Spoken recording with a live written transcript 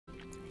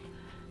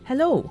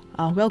Hello,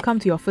 welcome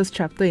to your first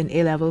chapter in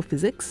A-level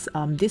physics.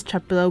 This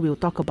chapter will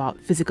talk about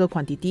physical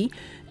quantity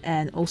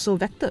and also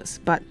vectors,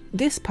 but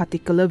this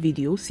particular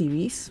video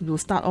series will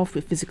start off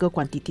with physical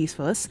quantities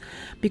first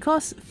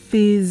because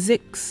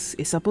physics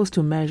is supposed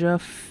to measure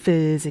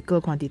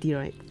physical quantity,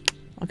 right?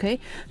 Okay,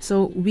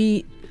 so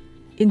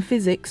in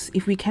physics,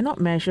 if we cannot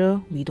measure,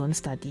 we don't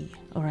study,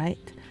 alright?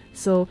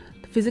 So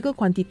physical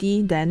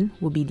quantity then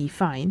will be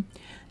defined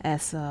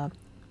as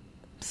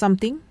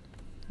something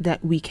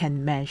that we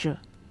can measure.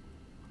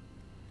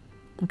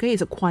 Okay,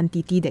 it's a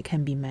quantity that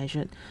can be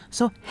measured.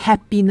 So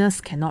happiness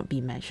cannot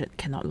be measured,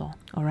 cannot law,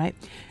 all right?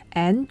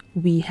 And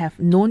we have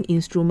known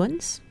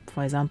instruments.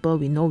 For example,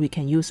 we know we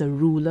can use a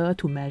ruler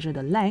to measure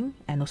the length,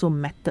 and also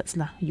methods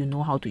lah. You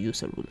know how to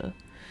use a ruler.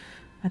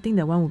 I think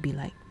that one would be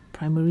like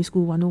primary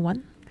school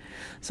 101.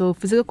 So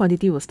physical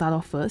quantity will start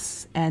off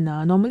first, and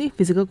normally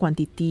physical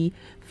quantity,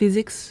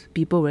 physics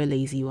people very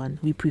lazy one.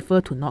 We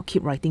prefer to not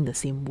keep writing the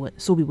same word,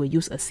 so we will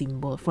use a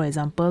symbol. For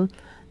example,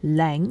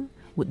 length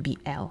would be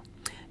L.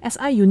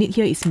 SI unit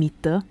here is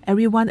meter.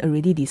 Everyone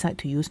already decide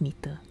to use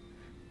meter,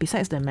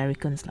 besides the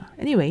Americans lah.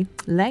 Anyway,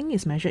 length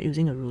is measured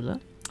using a ruler,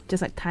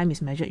 just like time is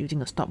measured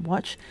using a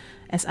stopwatch.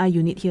 SI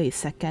unit here is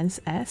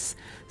seconds. S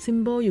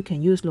symbol, you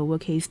can use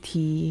lowercase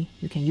t,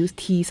 you can use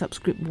T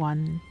subscript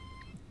 1.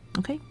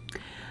 Okay,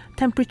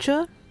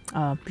 temperature,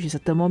 which is a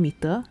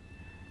thermometer.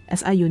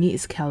 SI unit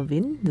is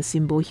Kelvin. The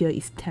symbol here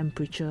is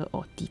temperature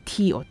or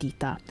T or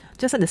theta.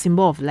 Just like the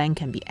symbol of length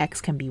can be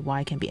X, can be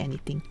Y, can be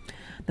anything.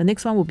 The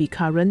next one will be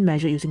current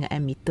measured using an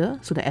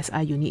ammeter. So the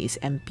SI unit is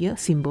ampere,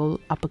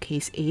 symbol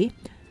uppercase A.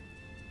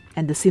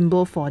 And the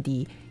symbol for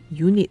the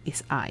unit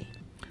is I.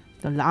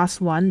 The last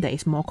one that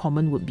is more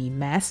common would be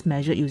mass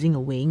measured using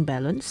a weighing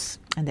balance.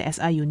 And the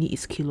SI unit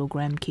is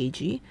kilogram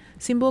kg.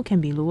 Symbol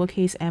can be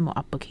lowercase m or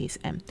uppercase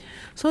m.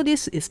 So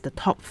this is the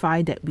top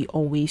 5 that we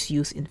always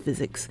use in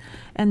physics.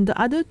 And the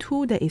other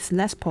 2 that is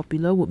less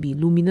popular would be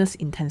luminous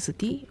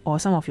intensity, or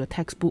some of your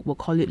textbook will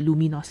call it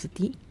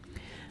luminosity.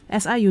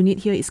 SI unit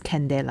here is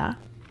candela,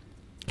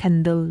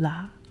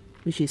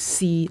 which is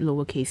C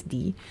lowercase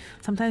d.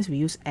 Sometimes we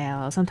use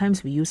L,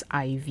 sometimes we use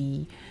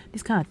IV.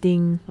 This kind of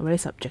thing, a very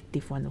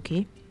subjective one,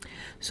 okay?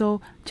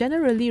 So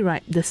generally,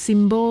 right, the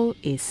symbol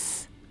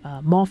is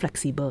more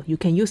flexible. You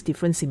can use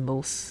different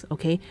symbols,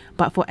 okay?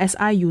 But for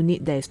SI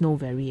unit, there is no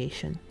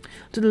variation.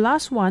 So the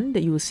last one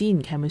that you will see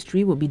in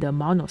chemistry will be the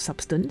amount of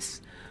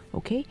substance,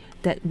 okay?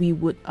 That we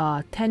would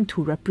tend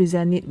to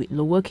represent it with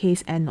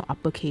lowercase n or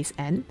uppercase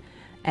n,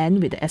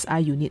 and with the SI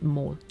unit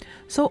mole.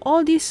 So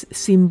all this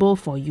symbol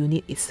for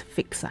unit is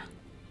fixed,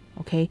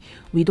 okay?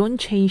 We don't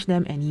change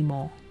them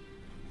anymore.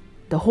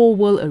 The whole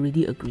world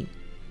already agree,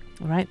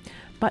 all right?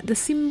 But the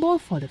symbol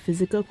for the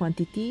physical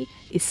quantity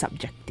is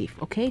subjective,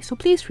 okay? So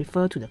please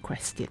refer to the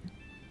question.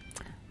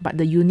 But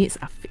the units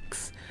are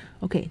fixed,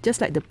 okay? Just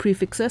like the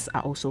prefixes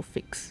are also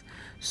fixed.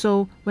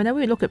 So whenever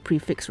we look at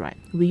prefix, right,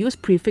 we use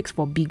prefix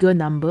for bigger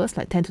numbers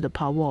like 10 to the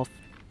power of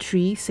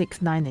 3,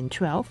 6, 9, and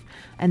 12,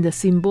 and the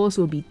symbols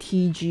will be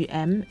T, G,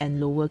 M, and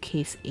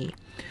lowercase a.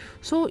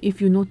 So if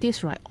you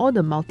notice, right, all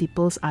the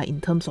multiples are in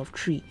terms of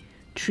 3.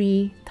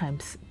 3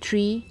 times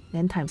 3,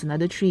 then times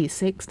another 3 is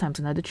 6, times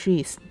another 3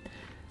 is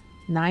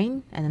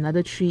 9, and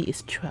another 3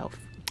 is 12.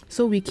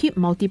 So we keep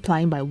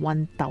multiplying by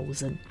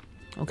 1000,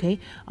 okay?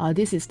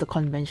 This is the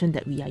convention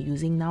that we are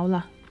using now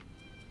lah.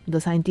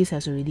 The scientist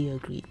has already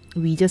agreed.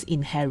 We just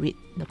inherit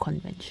the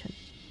convention.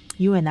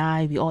 You and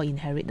I, we all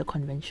inherit the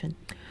convention.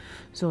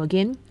 So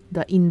again,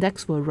 the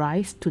index will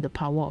rise to the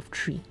power of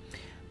 3.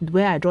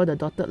 Where I draw the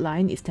dotted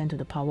line is 10 to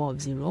the power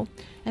of 0.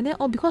 And then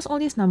because all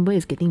this number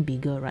is getting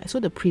bigger, right? So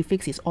the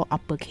prefix is all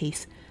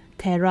uppercase.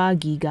 Tera,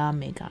 giga,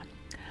 mega.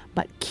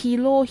 But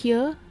kilo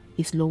here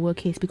is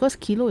lowercase because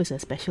kilo is a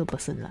special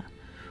person lah.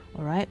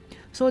 Alright?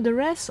 So the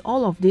rest,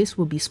 all of this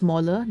will be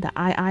smaller. The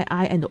I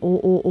and the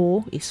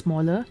O is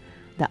smaller.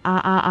 The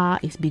R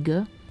is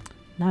bigger.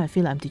 Now I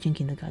feel like I'm teaching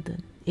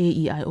kindergarten. A,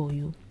 E, I, O,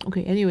 U.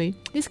 Okay, anyway,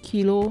 this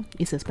kilo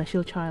is a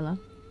special child.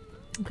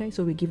 Okay,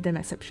 so we give them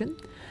exception.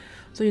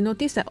 So you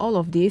notice that all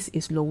of this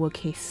is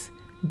lowercase.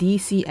 D,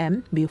 C,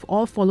 M, we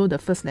all follow the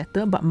first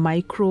letter, but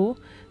micro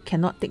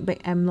cannot take back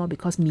M law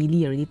because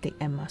milli already take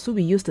M. So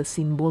we use the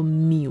symbol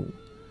mu.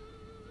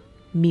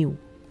 Mu.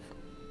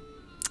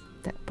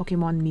 That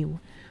Pokemon Mew.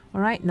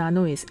 Alright,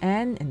 nano is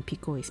N and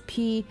pico is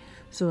P.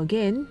 So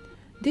again,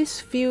 these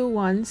few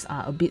ones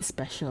are a bit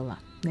special.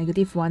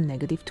 -1,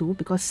 -2,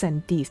 because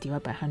centi is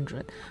divided by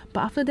 100.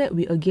 But after that,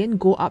 we again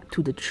go up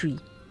to the 3.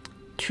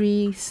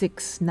 3,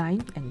 6,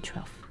 9, and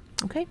 12.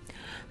 Okay?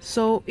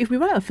 So if we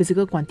write a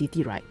physical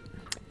quantity, right?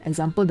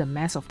 Example, the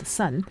mass of the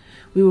sun,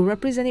 we will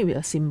represent it with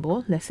a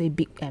symbol, let's say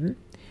big M.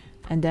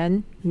 And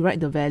then we write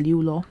the value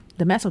law.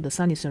 The mass of the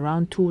sun is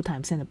around 2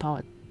 times 10 to the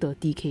power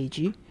 30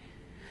 kg.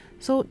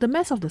 So the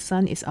mass of the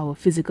sun is our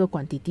physical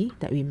quantity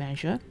that we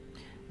measure.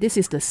 This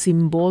is the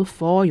symbol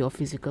for your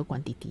physical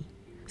quantity.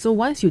 So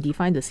once you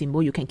define the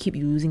symbol, you can keep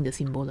using the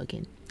symbol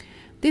again.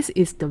 This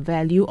is the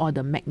value or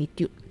the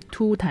magnitude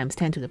 2 times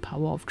 10 to the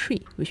power of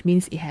 3, which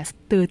means it has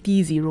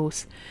 30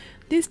 zeros.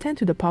 This 10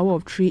 to the power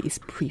of 3 is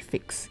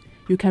prefix.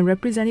 you can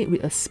represent it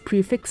with a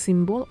prefix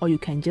symbol, or you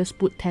can just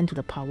put 10 to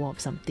the power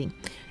of something.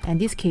 And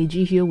this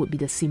kg here would be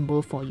the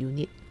symbol for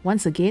unit.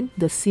 Once again,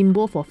 the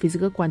symbol for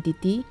physical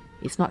quantity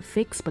is not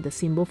fixed, but the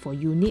symbol for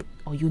unit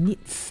or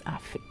units are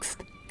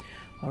fixed.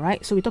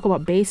 Alright, so we talk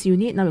about base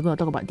unit. Now we're going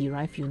to talk about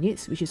derived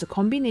units, which is a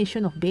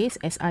combination of base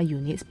SI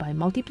units by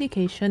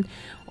multiplication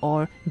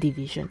or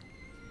division.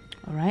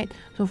 Alright,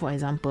 so for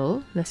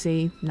example, let's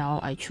say now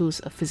I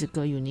choose a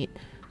physical unit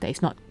that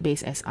is not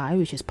base SI,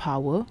 which is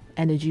power,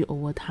 energy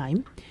over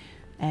time.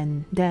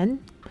 And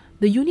then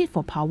the unit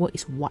for power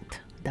is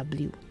watt,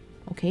 W.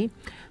 Okay,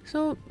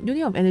 so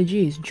unit of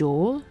energy is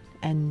joule,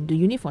 and the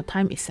unit for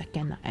time is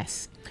second,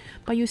 S.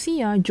 But you see,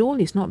 joule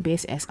is not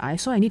base SI,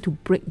 so I need to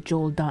break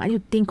joule down. I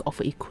need to think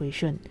of an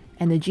equation.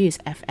 Energy is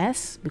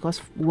Fs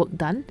because work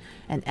done,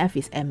 and F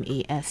is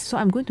MAS. So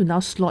I'm going to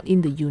now slot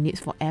in the units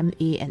for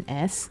MA and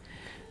S,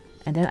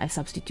 and then I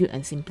substitute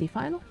and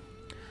simplify.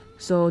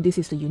 So this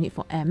is the unit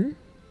for M,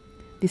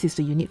 this is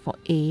the unit for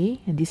A,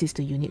 and this is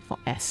the unit for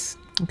S.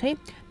 Okay,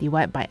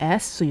 divide by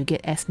S, so you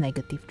get S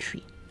negative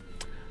 3.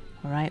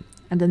 Alright,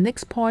 and the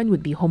next point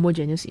would be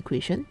homogeneous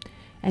equation.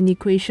 An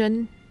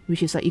equation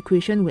which is an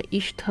equation where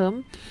each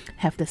term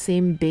have the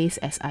same base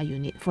SI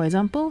unit. For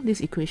example,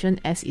 this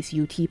equation S is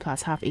ut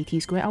plus half at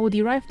squared. I will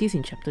derive this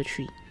in chapter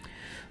 3.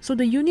 So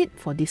the unit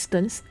for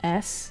distance,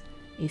 S,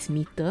 is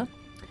meter.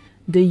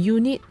 The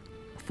unit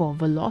for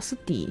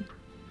velocity,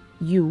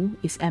 U,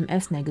 is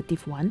ms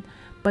negative 1.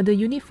 But the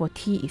unit for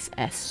t is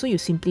S. So you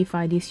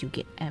simplify this, you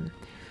get m.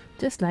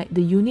 Just like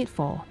the unit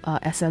for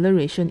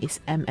acceleration is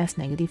ms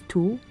negative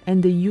 2.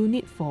 And the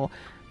unit for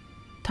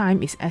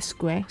time is s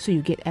squared, so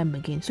you get m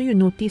again. So you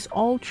notice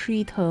all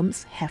three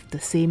terms have the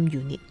same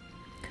unit.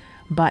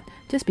 But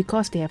just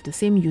because they have the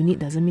same unit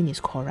doesn't mean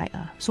it's correct.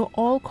 So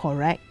all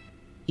correct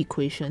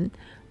equation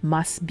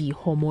must be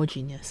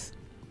homogeneous.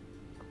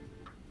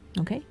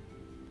 Okay?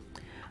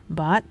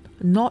 But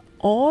not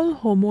all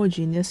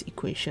homogeneous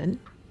equation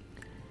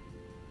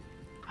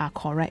are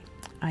correct.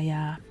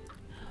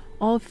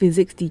 All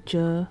physics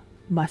teacher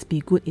must be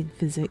good in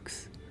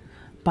physics.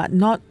 But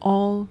not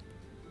all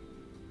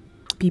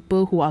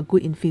people who are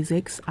good in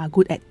physics are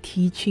good at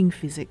teaching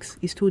physics.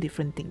 It's two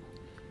different things.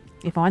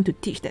 If I want to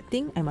teach that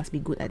thing, I must be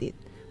good at it.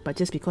 But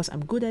just because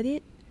I'm good at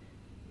it,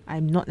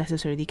 I'm not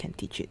necessarily can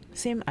teach it.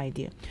 Same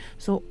idea.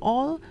 So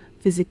all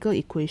physical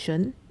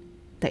equation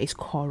that is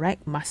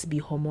correct must be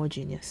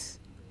homogeneous.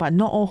 But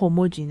not all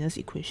homogeneous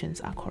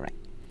equations are correct.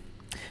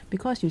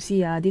 Because you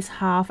see, this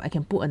half, I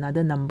can put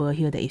another number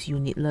here that is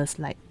unitless,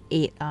 like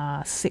 8,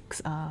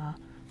 6,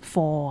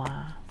 4.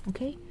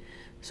 Okay?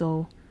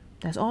 So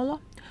that's all.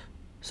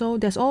 So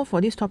that's all for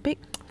this topic.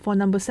 For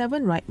number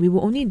 7, right, we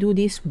will only do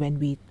this when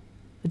we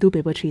do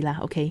paper 3 lah,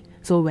 okay?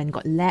 So when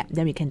got lab,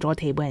 then we can draw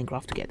table and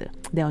graph together.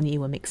 Then only it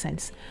will make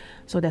sense.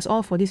 So that's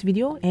all for this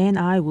video, and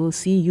I will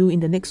see you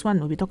in the next one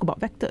where we talk about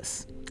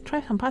vectors.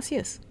 Try some past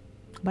years.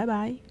 Bye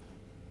bye.